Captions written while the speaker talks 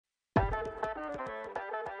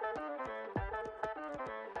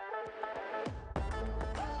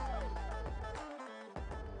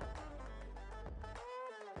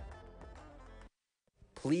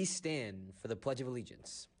Please stand for the Pledge of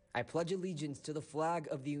Allegiance. I pledge allegiance to the flag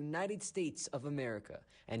of the United States of America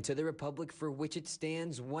and to the republic for which it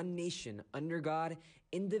stands, one nation, under God,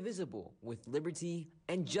 indivisible, with liberty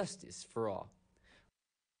and justice for all.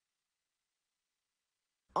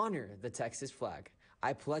 Honor the Texas flag.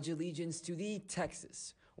 I pledge allegiance to the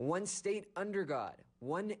Texas, one state under God,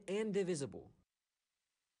 one and indivisible.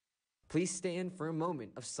 Please stand for a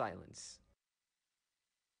moment of silence.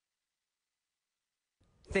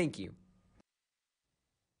 Thank you.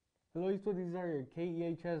 Hello Eastwood, these are your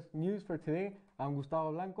KEHS news for today. I'm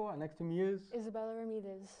Gustavo Blanco, and next to me is Isabella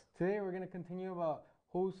Ramirez. Today we're going to continue about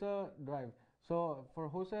HOSA Drive. So for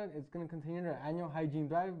HOSA, it's going to continue their annual hygiene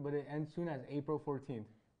drive, but it ends soon as April 14th.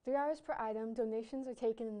 3 hours per item, donations are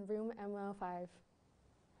taken in room M105.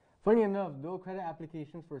 Funny enough, dual credit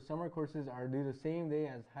applications for summer courses are due the same day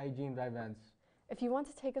as hygiene drive ends. If you want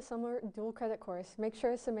to take a summer dual credit course, make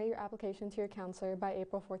sure to submit your application to your counselor by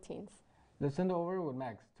April 14th. Let's send it over with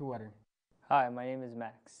Max to weather. Hi, my name is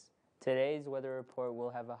Max. Today's weather report will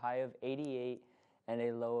have a high of 88 and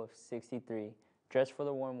a low of 63. Dress for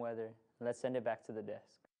the warm weather. Let's send it back to the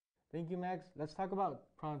desk. Thank you, Max. Let's talk about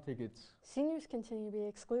prom tickets. Seniors continue to be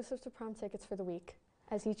exclusive to prom tickets for the week,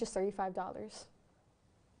 as each is $35.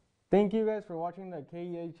 Thank you guys for watching the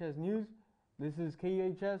KEHS news. This is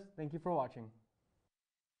KEHS. Thank you for watching.